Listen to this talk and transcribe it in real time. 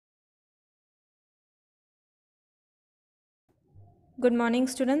Good morning,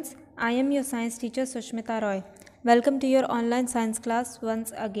 students. I am your science teacher Sushmita Roy. Welcome to your online science class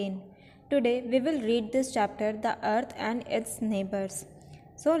once again. Today we will read this chapter, The Earth and Its Neighbours.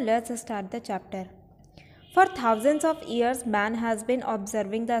 So let's start the chapter. For thousands of years, man has been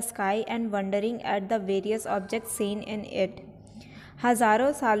observing the sky and wondering at the various objects seen in it.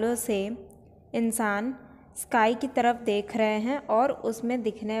 हज़ारों सालों से इंसान sky की तरफ देख रहे हैं और उसमें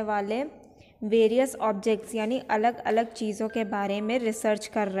दिखने वाले वेरियस ऑब्जेक्ट्स यानी अलग अलग चीज़ों के बारे में रिसर्च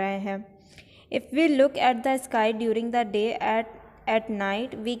कर रहे हैं. If we look at the sky during the day at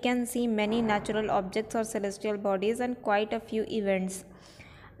night we can see many natural objects और celestial bodies and quite a few events.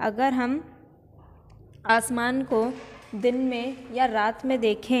 अगर हम आसमान को दिन में या रात में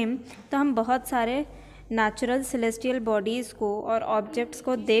देखें तो हम बहुत सारे नेचुरल सेलेस्टियल बॉडीज़ को और ऑब्जेक्ट्स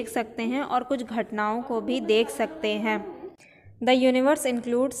को देख सकते हैं और कुछ घटनाओं को भी देख सकते हैं. The universe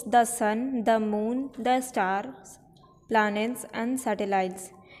includes the sun, the moon, the stars, planets and satellites.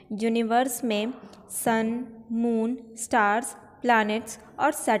 Universe में सन, मून, स्टार्स, प्लैनेट्स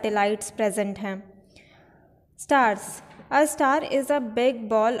और सैटेलाइट्स प्रेजेंट हैं. Stars. A star is a big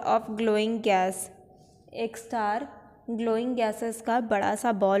ball of glowing gas. एक स्टार ग्लोइंग गैसेस का बड़ा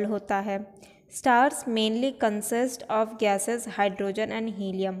सा ball होता है. Stars mainly consist of gases hydrogen and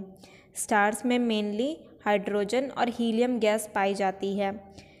helium. Stars में मेनली हाइड्रोजन और हीलियम गैस पाई जाती है.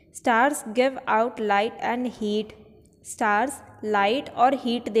 Stars give out light and heat. Stars light और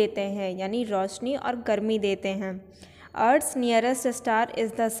हीट देते हैं यानी रोशनी और गर्मी देते हैं. Earth's nearest star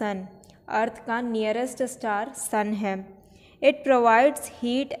is the सन. अर्थ का नियरेस्ट स्टार सन है. It provides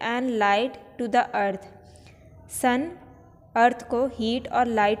heat and light to the earth. सन अर्थ को हीट और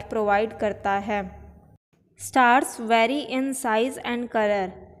लाइट प्रोवाइड करता है. Stars very in size and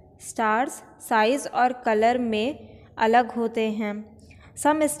colour. Stars size और कलर में अलग होते हैं.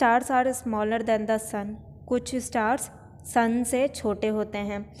 सम stars are smaller than the सन. कुछ स्टार्स सन से छोटे होते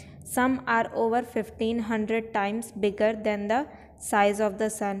हैं. Some are over 1500 times bigger than the size of the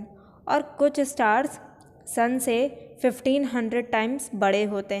सन. और कुछ स्टार्स सन से 1500 टाइम्स बड़े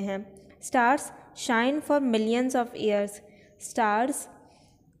होते हैं. Stars shine for millions of years. Stars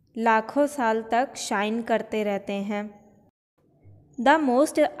लाखों साल तक शाइन करते रहते हैं. The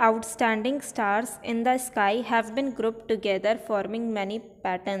most outstanding stars in the sky have been grouped together forming many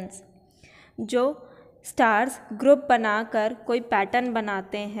patterns. जो स्टार्स ग्रुप बनाकर कोई पैटर्न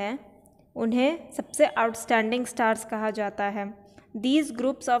बनाते हैं उन्हें सबसे आउटस्टैंडिंग स्टार्स कहा जाता है. These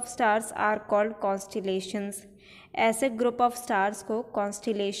groups of stars are called constellations. ऐसे ग्रुप ऑफ स्टार्स को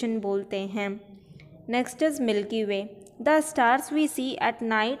कॉन्स्टिलेशन बोलते हैं. Next is milky way. The stars we see at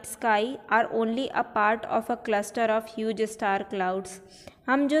night sky are only a part of a cluster of huge star clouds.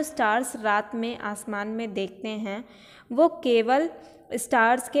 हम जो stars रात में आसमान में देखते हैं वो केवल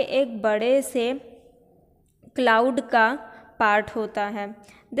स्टार्स के एक बड़े से क्लाउड का पार्ट होता है.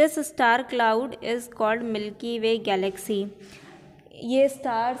 This star cloud is called milky way Galaxy. ये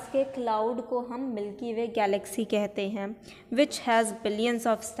स्टार्स के क्लाउड को हम मिल्की वे गैलेक्सी कहते हैं. Which has billions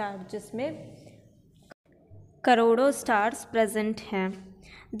of stars. जिसमें करोड़ों स्टार्स प्रेजेंट हैं.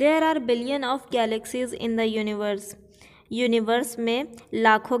 There are billion of galaxies in the universe. Universe में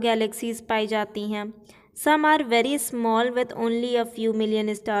लाखों गैलेक्सीज पाई जाती हैं. Some are very small with only a few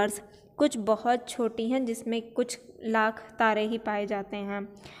million stars. कुछ बहुत छोटी हैं जिसमें कुछ लाख तारे ही पाए जाते हैं.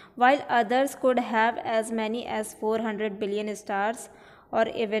 While others could have as many as 400 billion stars और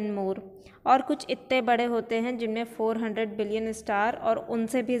इवन मोर. और कुछ इतने बड़े होते हैं जिनमें 400 बिलियन स्टार और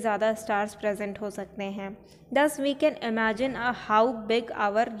उनसे भी ज़्यादा स्टार्स प्रेजेंट हो सकते हैं. दस we can imagine how big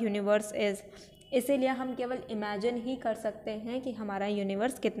our universe is. इसीलिए हम केवल इमेजिन ही कर सकते हैं कि हमारा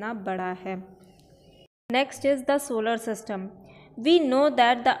यूनिवर्स कितना बड़ा है. Next is the solar system. We know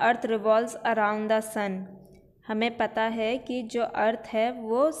that the earth revolves around the सन. हमें पता है कि जो अर्थ है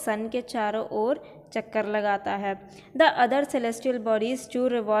वो सन के चारों ओर चक्कर लगाता है. The other celestial bodies to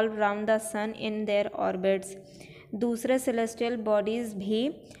revolve round the sun in their orbits. दूसरे सेलेस्टियल बॉडीज़ भी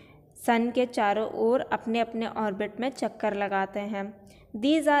सन के चारों ओर अपने अपने ऑर्बिट में चक्कर लगाते हैं.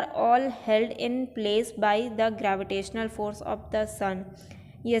 These are all held in place by the gravitational force of the सन.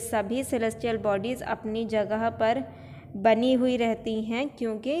 ये सभी सेलेस्टियल बॉडीज़ अपनी जगह पर बनी हुई रहती हैं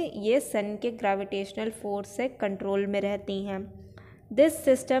क्योंकि ये सन के ग्रेविटेशनल फोर्स से कंट्रोल में रहती हैं. This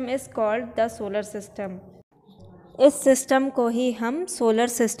system is called the solar system. इस सिस्टम को ही हम सोलर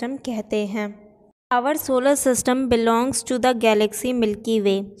सिस्टम कहते हैं. Our solar system belongs to the Galaxy milky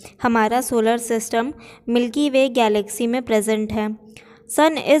वे. हमारा सोलर सिस्टम मिल्की वे गैलेक्सी में प्रेजेंट है.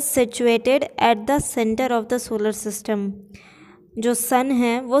 सन is situated at the centre of the solar system. जो सन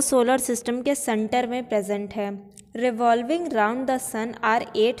है वो सोलर सिस्टम के सेंटर में प्रेजेंट है. Revolving round the sun are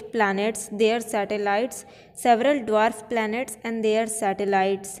 8 planets, their satellites, several dwarf planets and their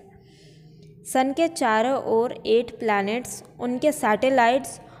satellites. सन के चारों ओर 8 प्लैनेट्स, उनके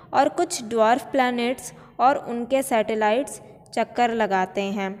सैटेलाइट्स और कुछ ड्वार्फ प्लैनेट्स और उनके सैटेलाइट्स चक्कर लगाते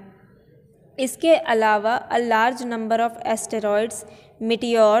हैं। इसके अलावा a large number of asteroids,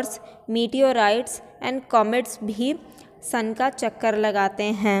 meteors, meteorites and comets भी सन का चक्कर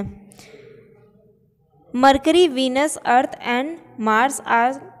लगाते हैं। Mercury, Venus, earth and Mars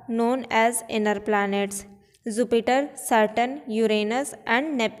are known as inner planets. Jupiter, Saturn, Uranus and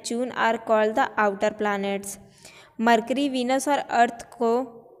Neptune are called the outer planets. Mercury, Venus और अर्थ को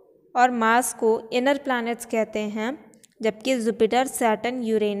और Mars को inner planets कहते हैं, जबकि Jupiter, Saturn,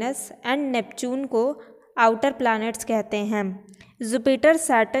 Uranus and Neptune को आउटर प्लैनेट्स कहते हैं। जुपिटर,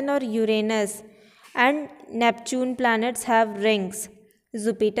 सैटर्न और Uranus and Neptune planets have rings.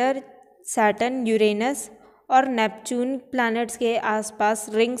 Jupiter, Saturn, Uranus और नेपच्यून प्लैनेट्स के आसपास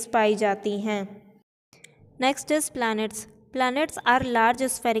रिंग्स पाई जाती हैं। Next is planets. Planets are large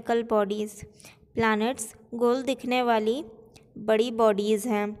spherical bodies. Planets गोल दिखने वाली बड़ी बॉडीज़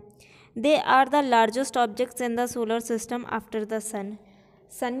हैं। They are the largest objects in the solar system after the सन।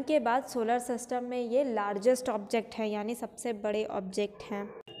 सन के बाद सोलर सिस्टम में ये लार्जेस्ट ऑब्जेक्ट है, यानी सबसे बड़े ऑब्जेक्ट हैं।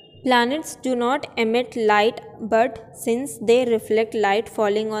 Planets do not emit light, but since they reflect light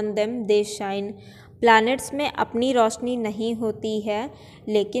falling on them, they shine. Planets में अपनी रोशनी नहीं होती है,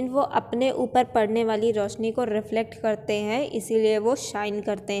 लेकिन वो अपने ऊपर पड़ने वाली रोशनी को रिफ्लेक्ट करते हैं, इसीलिए वो शाइन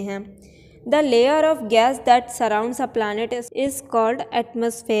करते हैं। The layer of gas that surrounds a planet is called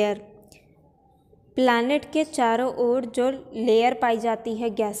atmosphere. Planet के चारों ओर जो लेयर पाई जाती है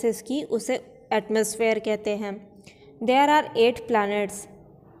गैसेस की, उसे एटमॉस्फेयर कहते हैं। There are 8 planets.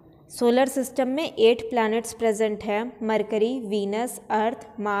 Solar system में 8 प्लैनेट्स प्रेजेंट हैं। Mercury, Venus, earth,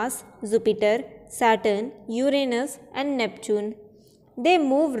 Mars, Jupiter, Saturn, Uranus and Neptune. They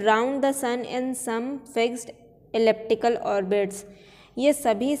move round the sun in some fixed elliptical orbits. ये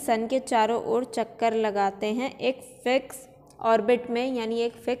सभी सन के चारों ओर चक्कर लगाते हैं एक फिक्स ऑर्बिट में, यानी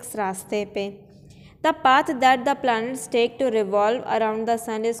एक फिक्स रास्ते पे। The path that the planets take to revolve around the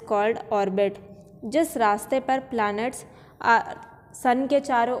sun is called orbit. जिस रास्ते पर प्लैनेट्स सन के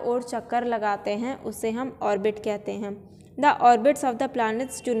चारों ओर चक्कर लगाते हैं उसे हम ऑर्बिट कहते हैं। The orbits of the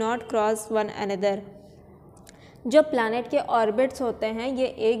planets do not cross one another. जो प्लैनेट के ऑर्बिट्स होते हैं ये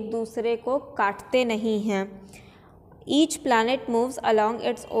एक दूसरे को काटते नहीं हैं। Each planet moves along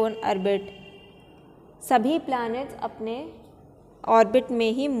its own orbit. सभी प्लैनेट्स अपने ऑर्बिट में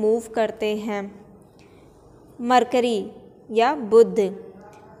ही मूव करते हैं। मरकरी या बुध।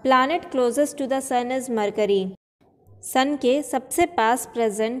 Planet closest to the sun is mercury. सन के सबसे पास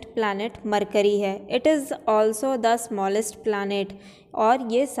प्रेजेंट प्लैनेट मरकरी है। It is also the smallest planet, और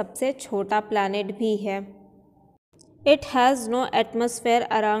ये सबसे छोटा प्लैनेट भी है। It has no atmosphere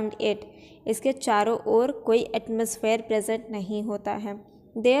around it. इसके चारों ओर कोई एटमॉस्फेयर प्रेजेंट नहीं होता है।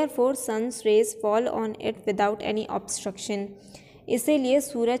 Therefore sons raise fall on it without any obstruction. इसीलिए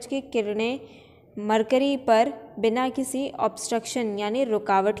सूरज की किरणें मरकरी पर बिना किसी ऑब्स्ट्रक्शन यानी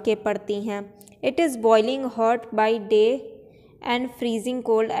रुकावट के पड़ती हैं। It is boiling hot by day and freezing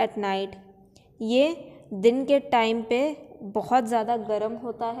cold at night. ये दिन के टाइम पे बहुत ज़्यादा गर्म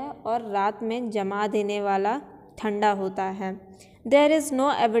होता है और रात में जमा देने वाला ठंडा होता है। There is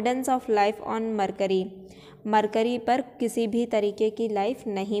no evidence of life on mercury. Mercury पर किसी भी तरीके की लाइफ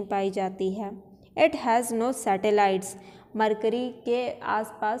नहीं पाई जाती है। It has no satellites. Mercury के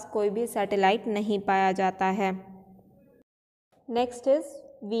आसपास कोई भी सैटेलाइट नहीं पाया जाता है। Next is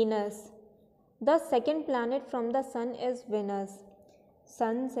Venus. The second planet from the sun is Venus.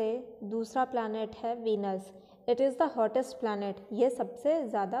 सन से दूसरा प्लैनेट है Venus. It is the hottest planet. ये सबसे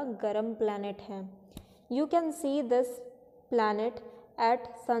ज़्यादा गर्म प्लैनेट है। You can see this planet eight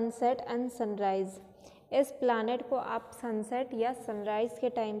sunset and sunrise. इस प्लैनेट को आप सनसेट या सनराइज़ के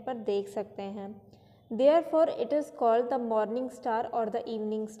टाइम पर देख सकते हैं। Therefore it is called the morning star और द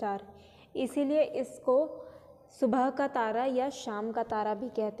इवनिंग स्टार। इसीलिए इसको सुबह का तारा या शाम का तारा भी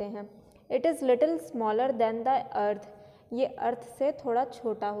कहते हैं। It is little smaller than the earth. ये अर्थ से थोड़ा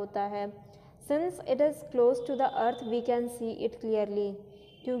छोटा होता है। Since it is close to the earth we can see it clearly.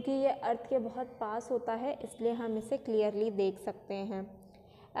 क्योंकि ये अर्थ के बहुत पास होता है इसलिए हम इसे क्लियरली देख सकते हैं।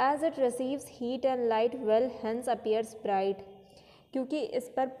 As it receives heat and light well hence appears bright. क्योंकि इस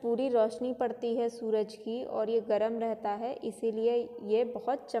पर पूरी रोशनी पड़ती है सूरज की और ये गर्म रहता है, इसीलिए ये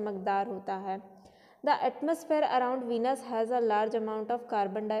बहुत चमकदार होता है। The atmosphere around Venus has a large amount of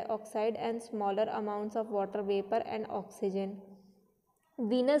carbon dioxide and smaller amounts of water vapour and oxygen.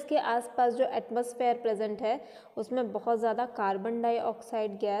 Venus के आसपास जो एटमॉस्फेयर प्रेजेंट है उसमें बहुत ज़्यादा कार्बन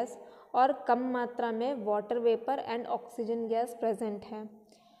डाइऑक्साइड गैस और कम मात्रा में water vapour and oxygen gas present है।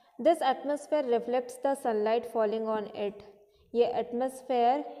 This atmosphere reflects the sunlight falling on it. ये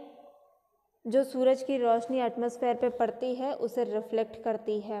एटमॉस्फेयर जो सूरज की रोशनी एटमॉस्फेयर पे पड़ती है उसे रिफ्लेक्ट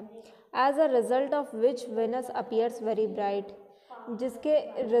करती है। As a result of which Venus appears very bright, जिसके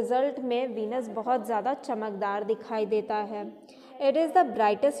रिजल्ट में वीनस बहुत ज़्यादा चमकदार दिखाई देता है। It is the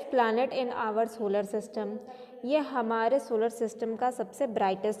brightest planet in our solar system. ये हमारे सोलर सिस्टम का सबसे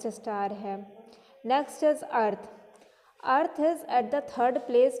ब्राइटेस्ट स्टार है। Next is earth. Earth is at the third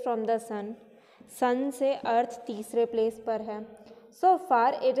place from the सन। सन से अर्थ तीसरे प्लेस पर है। सो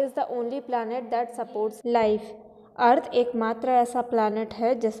far it is the only planet that supports life. अर्थ एकमात्र ऐसा प्लैनेट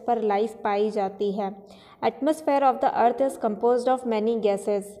है जिस पर लाइफ पाई जाती है। Atmosphere of the earth is composed of many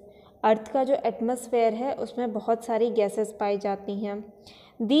gases. अर्थ का जो एटमॉस्फेयर है उसमें बहुत सारी गैसेस पाई जाती हैं।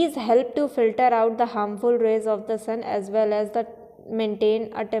 These help to filter out the harmful rays of the sun as well as the maintain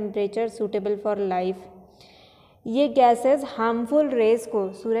a temperature suitable for life. ये gases harmful rays को,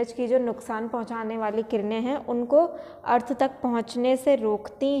 सूरज की जो नुकसान पहुंचाने वाली किरणें हैं, उनको अर्थ तक पहुंचने से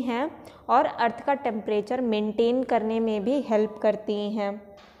रोकती हैं और अर्थ का टेम्परेचर मेंटेन करने में भी हेल्प करती हैं।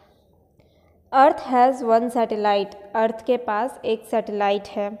 अर्थ हैज़ वन सैटेलाइट। अर्थ के पास एक सैटेलाइट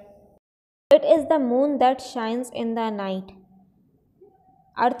है। It is the moon that shines in the night.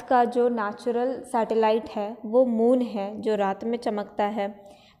 अर्थ का जो नेचुरल सैटेलाइट है वो मून है जो रात में चमकता है।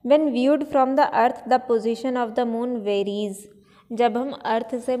 When viewed from the earth, the position of the moon varies. जब हम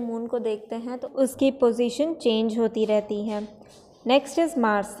अर्थ से मून को देखते हैं तो उसकी पोजीशन चेंज होती रहती है। Next is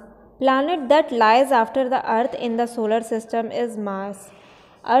Mars. Planet that lies after the earth in the solar system is Mars.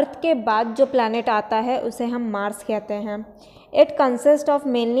 अर्थ के बाद जो प्लैनेट आता है उसे हम मार्स कहते हैं। It consist of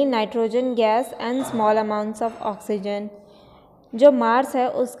mainly nitrogen gas and small amounts of oxygen. जो मार्स है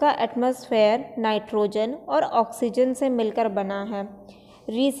उसका एटमॉस्फेयर नाइट्रोजन और ऑक्सीजन से मिलकर बना है।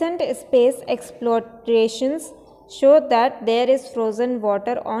 Recent space explorations show that there is frozen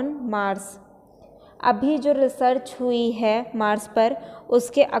water on Mars. अभी जो रिसर्च हुई है मार्स पर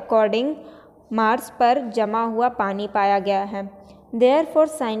उसके अकॉर्डिंग मार्स पर जमा हुआ पानी पाया गया है। Therefore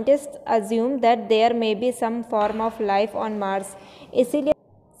scientists assume that there may be some form of life on Mars. इसीलिए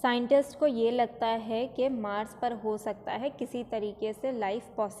साइंटिस्ट को ये लगता है कि मार्स पर हो सकता है किसी तरीके से लाइफ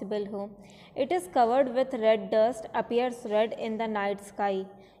पॉसिबल हो। It is covered with red dust appears red in the night sky.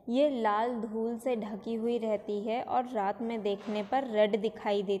 ये लाल धूल से ढकी हुई रहती है और रात में देखने पर रेड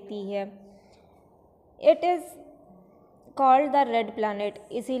दिखाई देती है। It is called the red planet,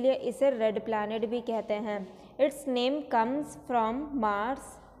 इसीलिए इसे रेड प्लैनेट भी कहते हैं। It's name comes from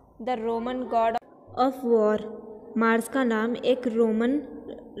Mars the Roman God of war. Mars का नाम एक रोमन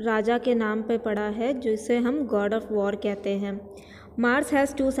राजा के नाम पे पड़ा है जिसे हम गॉड ऑफ वॉर कहते हैं। Mars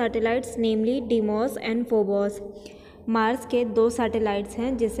has to satellites namely Deimos and Phobos. Mars के दो सैटेलाइट्स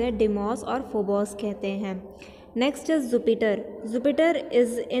हैं जिसे डिमोस और फोबोस कहते हैं। Next is Jupiter. Jupiter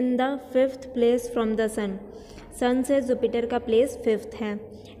is in the 5th place from the सन। सन से जुपिटर का प्लेस 5th है।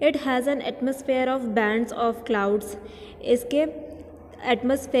 It has an atmosphere of bands of clouds. इसके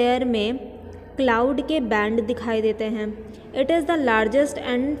एटमॉस्फेयर में क्लाउड के बैंड दिखाई देते हैं। It is the largest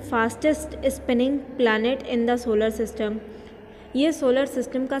and fastest spinning planet in the solar system. ये सोलर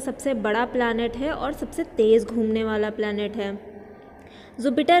सिस्टम का सबसे बड़ा प्लैनेट है और सबसे तेज़ घूमने वाला प्लैनेट है।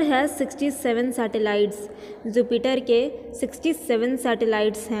 Jupiter has 67 satellites. जुपिटर के 67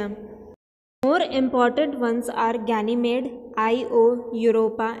 सैटेलाइट्स हैं। More important ones are Ganymede, IO,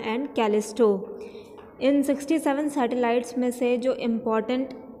 Europa and Callisto. In 67 satellites में से जो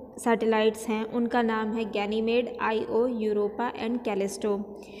इम्पॉर्टेंट सैटेलाइट्स हैं उनका नाम है Ganymede, IO, Europa and Callisto.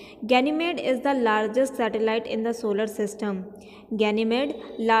 Ganymede is the largest satellite in the solar system. Ganymede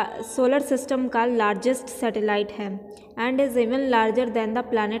solar system का largest satellite है and is even larger than the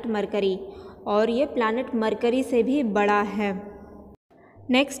planet mercury, और ये प्लैनेट मरकरी से भी बड़ा है।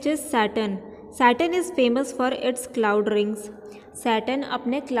 Next is Saturn. Saturn is famous for its cloud rings. Saturn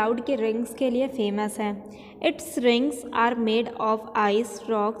अपने cloud के रिंग्स के लिए फेमस है। It's rings are made of ice,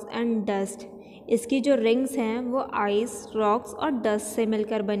 rocks and dust. इसकी जो रिंग्स हैं वो आइस, रॉक्स और डस्ट से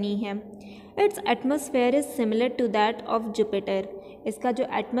मिलकर बनी हैं। It's atmosphere is similar to that of Jupiter. इसका जो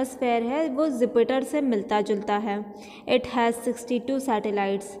एटमॉस्फेयर है वो जुपिटर से मिलता जुलता है। It has 62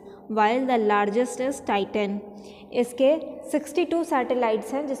 satellites while the largest is Titan. इसके 62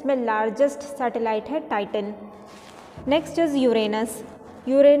 सैटेलाइट्स हैं जिसमें लार्जेस्ट सैटेलाइट है Titan. Next is Uranus.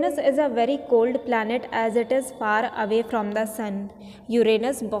 Uranus is a very cold planet as it is far away from the sun.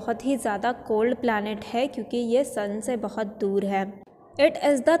 Uranus बहुत ही ज़्यादा कोल्ड प्लैनेट है क्योंकि ये सन से बहुत दूर है। It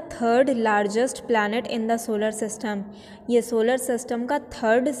is the 3rd largest planet in the solar system. ये सोलर सिस्टम का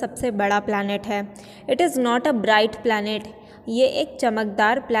 3rd सबसे बड़ा प्लैनेट है। It is not a bright planet. ये एक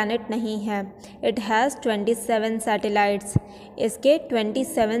चमकदार प्लैनेट नहीं है। It has 27 satellites. इसके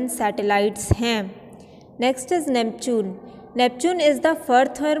 27 सैटेलाइट्स हैं। Next is Neptune. Neptune is the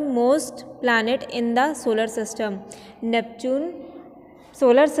further most planet in the solar system. Neptune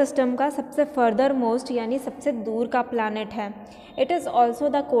solar system का सबसे फर्दर मोस्ट यानी सबसे दूर का प्लैनेट है। It is also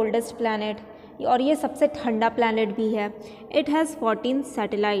the coldest planet, और ये सबसे ठंडा प्लैनेट भी है। It has 14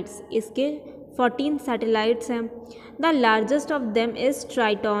 satellites. इसके 14 सैटेलाइट्स हैं। The largest of them is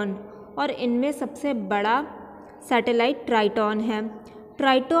Triton, और इनमें सबसे बड़ा सैटेलाइट ट्राइटॉन है।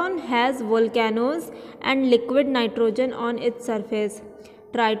 Triton has volcanoes and liquid nitrogen on its surface.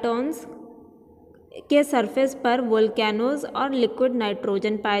 ट्राइटॉन्स के सरफेस पर वोल्केनोज और लिक्विड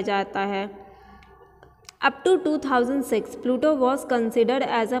नाइट्रोजन पाया जाता है। Up to 2006 Pluto was considered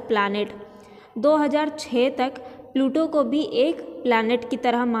as a planet. 2006 तक प्लूटो को भी एक प्लैनेट की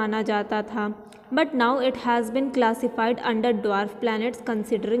तरह माना जाता था, but now it has been classified under dwarf planets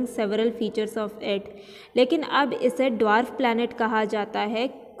considering several features of it. लेकिन अब इसे ड्वार्फ प्लैनेट कहा जाता है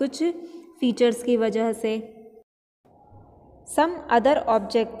कुछ फीचर्स की वजह से। Some other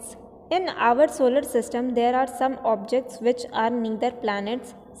objects. In our solar system, there are some objects which are neither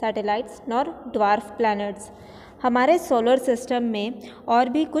planets, satellites nor dwarf planets. हमारे सोलर सिस्टम में और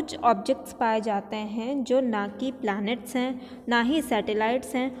भी कुछ ऑब्जेक्ट्स पाए जाते हैं जो ना कि प्लैनेट्स हैं, ना ही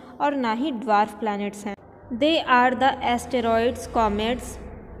सैटेलाइट्स हैं और ना ही ड्वार्फ प्लैनेट्स हैं। They are the asteroids, comets,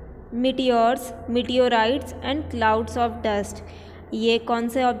 meteors, meteorites and clouds of dust. ये कौन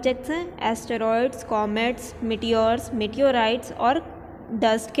से ऑब्जेक्ट्स हैं? एस्टेरॉइड्स, कॉमेट्स, मीटियोर्स, मीटियोराइट्स और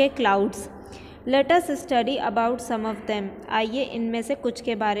डस्ट के clouds. Let us study about some of them. आइए इनमें से कुछ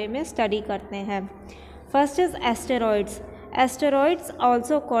के बारे में स्टडी करते हैं। First is asteroids. Asteroids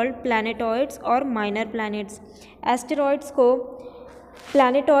also called प्लैनेटॉइड्स और माइनर प्लैनेट्स। एस्टेरॉइड्स को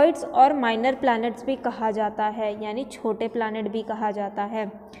प्लैनेटॉइड्स और माइनर प्लैनेट्स भी कहा जाता है, यानी छोटे प्लैनेट भी कहा जाता है।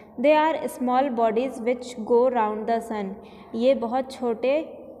 They are small bodies which go round the सन। ये बहुत छोटे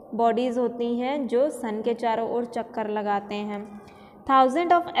बॉडीज़ होती हैं जो सन के चारों ओर चक्कर लगाते हैं।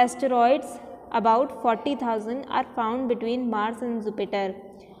 Thousands of asteroids, about 40,000, are found between Mars and Jupiter.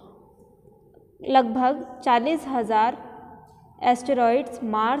 लगभग 40,000 एस्टेरॉइड्स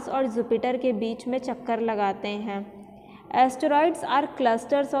मार्स और जुपिटर के बीच में चक्कर लगाते हैं। Asteroids are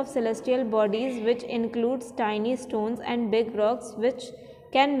clusters of celestial bodies which includes tiny stones and big rocks which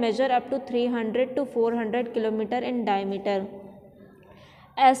can measure up to 300 to 400 kilometer in diameter.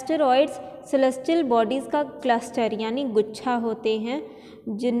 Asteroids celestial bodies का cluster यानी गुच्छा होते हैं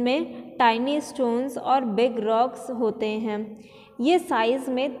जिनमें टाइनी स्टोन्स और बिग रॉक्स होते हैं। ये साइज़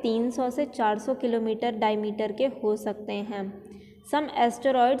में 300 से 400 किलोमीटर डायमीटर के हो सकते हैं। सम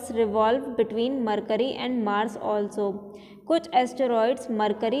asteroids revolve between mercury and Mars also. कुछ एस्टेरॉइड्स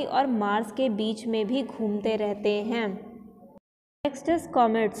मरकरी और मार्स के बीच में भी घूमते रहते हैं। Next is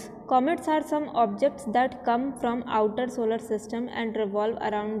comets. Comets are some objects that come from outer solar system and revolve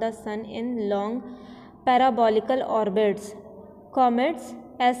around the sun in long parabolical orbits. Comets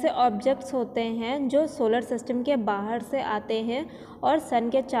ऐसे objects होते हैं जो सोलर सिस्टम के बाहर से आते हैं और सन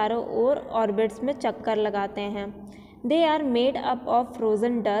के चारों ओर ऑर्बिट्स में चक्कर लगाते हैं। They are made up of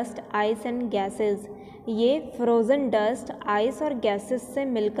frozen dust, ice and gases. ये फ्रोज़न डस्ट, आइस और गैसेस से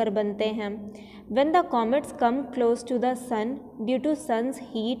मिलकर बनते हैं। When the comets come close to the sun, due to sun's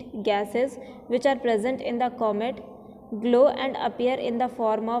heat, gases which are present in the comet glow and appear in the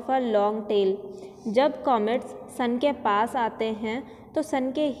form of a long tail. जब comets सन के पास आते हैं तो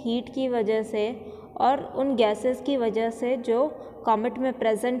सन के हीट की वजह से और उन गैसेस की वजह से जो कॉमेट में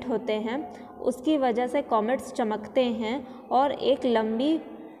प्रेजेंट होते हैं उसकी वजह से कॉमेट्स चमकते हैं और एक लंबी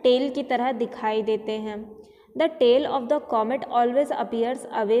टेल की तरह दिखाई देते हैं। The tell of the comet always appears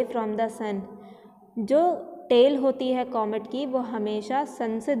away from the सन। जो टेल होती है कॉमेट की वो हमेशा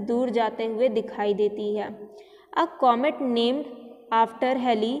सन से दूर जाते हुए दिखाई देती है। अ comet named after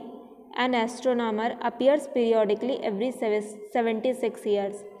heli N astronomer appears periodically every 76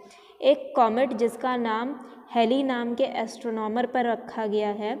 years. एक कॉमेट जिसका नाम हेली नाम के एस्ट्रोनॉमर पर रखा गया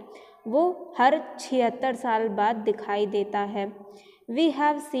है वो हर 76 साल बाद दिखाई देता है। We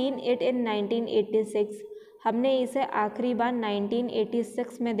have seen it in 1986। हमने इसे आखिरी बार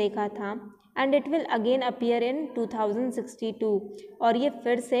 1986 में देखा था। And it will again appear in 2062 और ये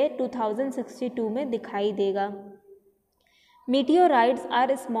फिर से 2062 में दिखाई देगा। Meteorites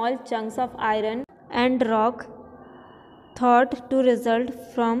are small chunks of iron and rock thought to result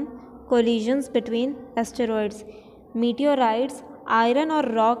from collisions between asteroids. Meteorites iron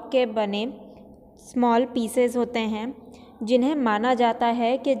और रॉक के बने स्मॉल पीसेस होते हैं जिन्हें माना जाता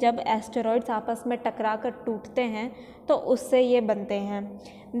है कि जब एस्टेरॉइड्स आपस में टकराकर टूटते हैं तो उससे ये बनते हैं।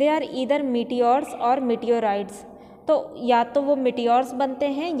 दे आर ईदर मीटियोर्स और मीटियोराइट्स। तो या तो वो मीटियोर्स बनते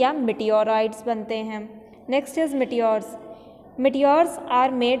हैं या मीटियोराइड्स बनते हैं। Next is meteors. Meteors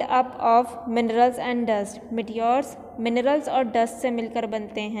are made up of minerals and dust. Meteors minerals और डस्ट से मिलकर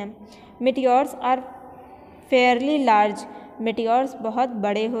बनते हैं। Meteors are fairly large. Meteors बहुत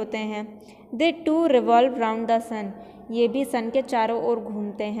बड़े होते हैं। दे टू रिवॉल्व राउंड द सन। ये भी सन के चारों ओर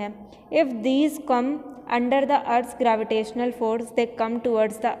घूमते हैं। If these come under the earth's gravitational force they come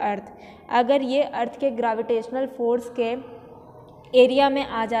towards the earth. अगर ये अर्थ के ग्रेविटेशनल फोर्स के एरिया में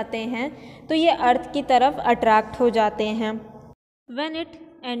आ जाते हैं तो ये अर्थ की तरफ अट्रैक्ट हो जाते हैं। When it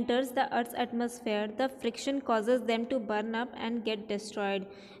enters the Earth's atmosphere, the friction causes them to burn up and get destroyed.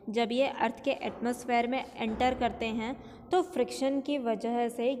 जब ये अर्थ के एटमॉस्फेयर में एंटर करते हैं तो फ्रिक्शन की वजह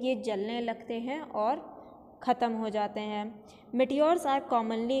से ये जलने लगते हैं और ख़त्म हो जाते हैं। Meteors are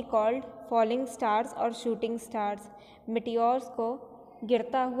commonly called fouling stars और शूटिंग स्टार्स। मीटियोर्स को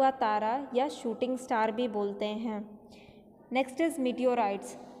गिरता हुआ तारा या शूटिंग स्टार भी बोलते हैं। Next is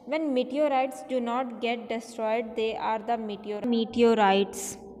meteorites. When meteorites do not get destroyed, they are the meteorites.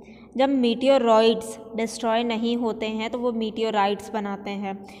 जब meteoroids destroy नहीं होते हैं तो वो meteorites बनाते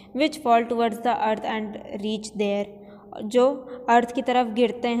हैं, which fall towards the earth and reach there. जो अर्थ की तरफ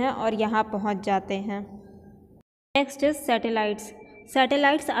गिरते हैं और यहाँ पहुँच जाते हैं। Next is satellites.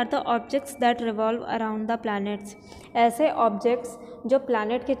 Satellites are the objects that revolve around the planets. ऐसे objects जो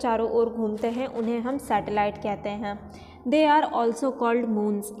planet के चारों ओर घूमते हैं उन्हें हम satellite कहते हैं। They are also called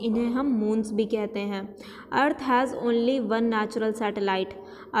moons. इन्हें हम मून्स भी कहते हैं। अर्थ has only one natural satellite.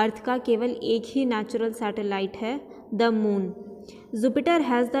 अर्थ का केवल एक ही नेचुरल सैटेलाइट है, the moon. Jupiter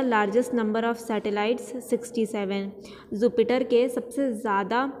has the largest number of satellites 67। Jupiter के सबसे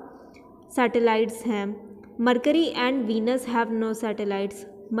ज़्यादा सैटेलाइट्स हैं। Mercury and Venus have no satellites.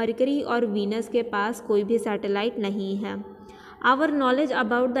 Mercury और वीनस के पास कोई भी सैटेलाइट नहीं है। Our knowledge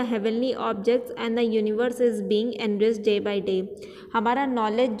about the heavenly objects and the universe is being enriched day by day. हमारा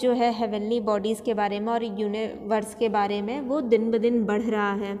नॉलेज जो है हेवनली बॉडीज़ के बारे में और यूनिवर्स के बारे में वो दिन ब दिन बढ़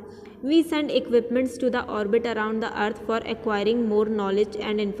रहा है। We send equipments to the orbit around the earth for acquiring more knowledge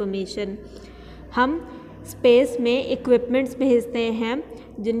and information. हम स्पेस में इक्विपमेंट्स भेजते हैं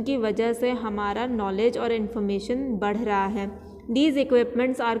जिनकी वजह से हमारा नॉलेज और इन्फॉर्मेशन बढ़ रहा है। These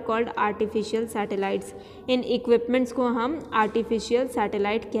equipments are called artificial satellites. In equipments को हम artificial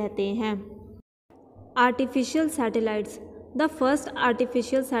satellite कहते हैं। Artificial satellites. The first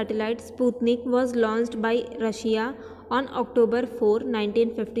artificial satellite Sputnik was launched by Russia on October 4,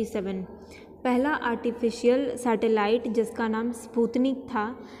 1957. पहला आर्टिफिशियल सैटेलाइट जिसका नाम स्पुतनिक था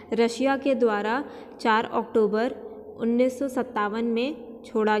रशिया के द्वारा 4 अक्टूबर 1957 में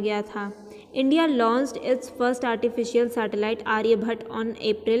छोड़ा गया था। India launched it's first artificial satellite Aryabhata on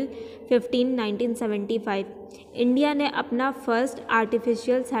April 15, 1975। India ने अपना फर्स्ट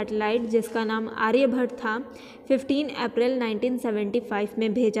आर्टिफिशियल सैटेलाइट जिसका नाम आर्यभट्ट था 15 अप्रैल 1975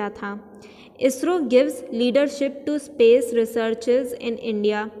 में भेजा था। ISRO gives leadership to space researches in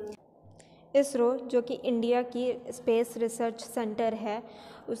India. ISRO जो कि इंडिया की स्पेस रिसर्च सेंटर है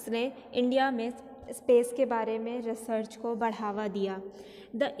उसने इंडिया में स्पेस के बारे में रिसर्च को बढ़ावा दिया।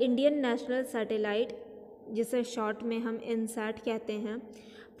 द इंडियन नेशनल सैटेलाइट जिसे शॉर्ट में हम इनसैट कहते हैं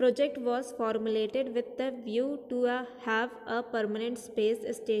project was formulated with the view to have a permanent space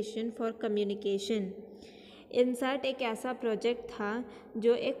station for communication. INSAT एक ऐसा प्रोजेक्ट था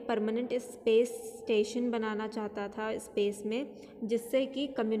जो एक परमानेंट स्पेस स्टेशन बनाना चाहता था स्पेस में जिससे कि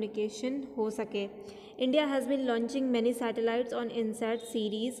कम्युनिकेशन हो सके। India has been launching many satellites on INSAT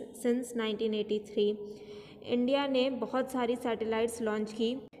series since 1983। India ने बहुत सारी सैटेलाइट्स लॉन्च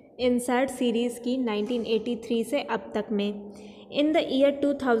की इनसैट सीरीज़ की 1983 से अब तक में। In the year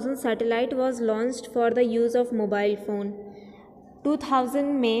 2000 satellite was launched for the use of mobile phone.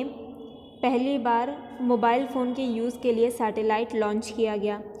 2000 में पहली बार मोबाइल फ़ोन के यूज़ के लिए सैटेलाइट लॉन्च किया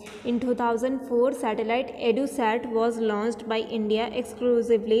गया। इन 2004 satellite EDUSAT was launched by India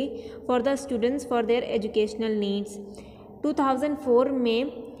exclusively for the students for their educational needs. 2004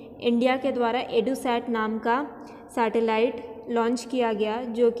 में इंडिया के द्वारा एडुसैट नाम का सैटेलाइट लॉन्च किया गया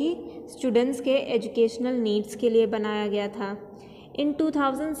जो कि स्टूडेंट्स के एजुकेशनल नीड्स के लिए बनाया गया था। इन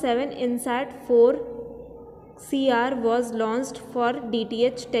 2007 INSAT 4 CR was launched for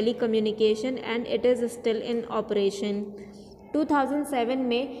DTH telecommunication and it is still in operation. 2007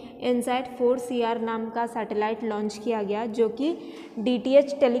 में इनसैट 4 CR नाम का सैटेलाइट लॉन्च किया गया जो कि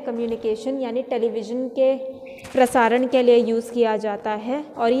DTH टेलीकम्युनिकेशन यानी टेलीविज़न के प्रसारण के लिए यूज़ किया जाता है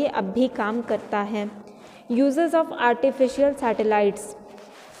और ये अब भी काम करता है। यूजेस ऑफ आर्टिफिशियल सैटेलाइट्स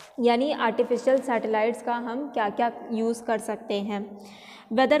यानी आर्टिफिशियल सैटेलाइट्स का हम क्या क्या यूज़ कर सकते हैं।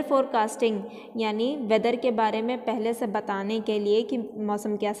 वेदर फोरकास्टिंग यानी वेदर के बारे में पहले से बताने के लिए कि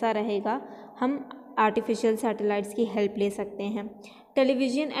मौसम कैसा रहेगा हम आर्टिफिशियल सैटेलाइट्स की हेल्प ले सकते हैं।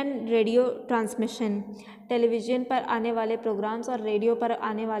 Television and radio transmission, television पर आने वाले प्रोग्राम्स और रेडियो पर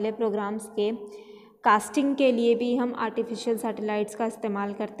आने वाले प्रोग्राम्स के कास्टिंग के लिए भी हम आर्टिफिशियल सैटेलाइट्स का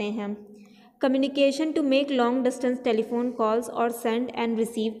इस्तेमाल करते हैं। Communication to make long distance telephone calls और send and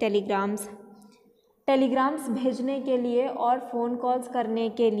receive telegrams, telegrams भेजने के लिए और फ़ोन कॉल्स करने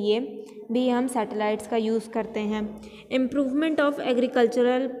के लिए भी हम सैटेलाइट्स का यूज़ करते हैं। Improvement of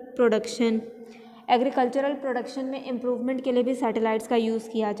agricultural production, agricultural production में इम्प्रूवमेंट के लिए भी सैटेलाइट्स का यूज़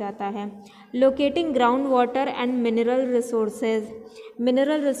किया जाता है। Locating ground water and mineral resources,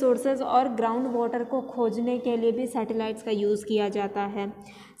 mineral resources और ग्राउंड वाटर को खोजने के लिए भी सैटेलाइट्स का यूज़ किया जाता है।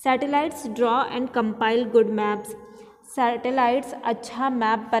 Satellites draw and compile good maps, satellites अच्छा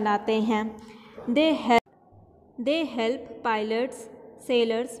मैप बनाते हैं। They help pilots,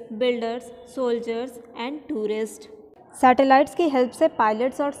 sailors, builders, soldiers and tourists. Satellites की हेल्प से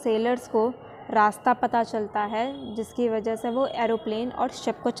पायलट्स और सेलर्स को रास्ता पता चलता है, जिसकी वजह से वो एरोप्लेन और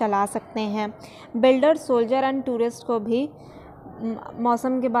शिप को चला सकते हैं। बिल्डर, सोल्जर एंड टूरिस्ट को भी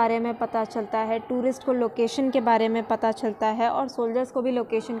मौसम के बारे में पता चलता है, टूरिस्ट को लोकेशन के बारे में पता चलता है और सोल्जर्स को भी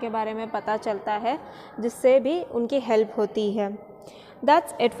लोकेशन के बारे में पता चलता है, जिससे भी उनकी हेल्प होती है।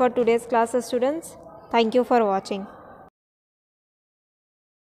 That's it for today's class, students. Thank you for watching.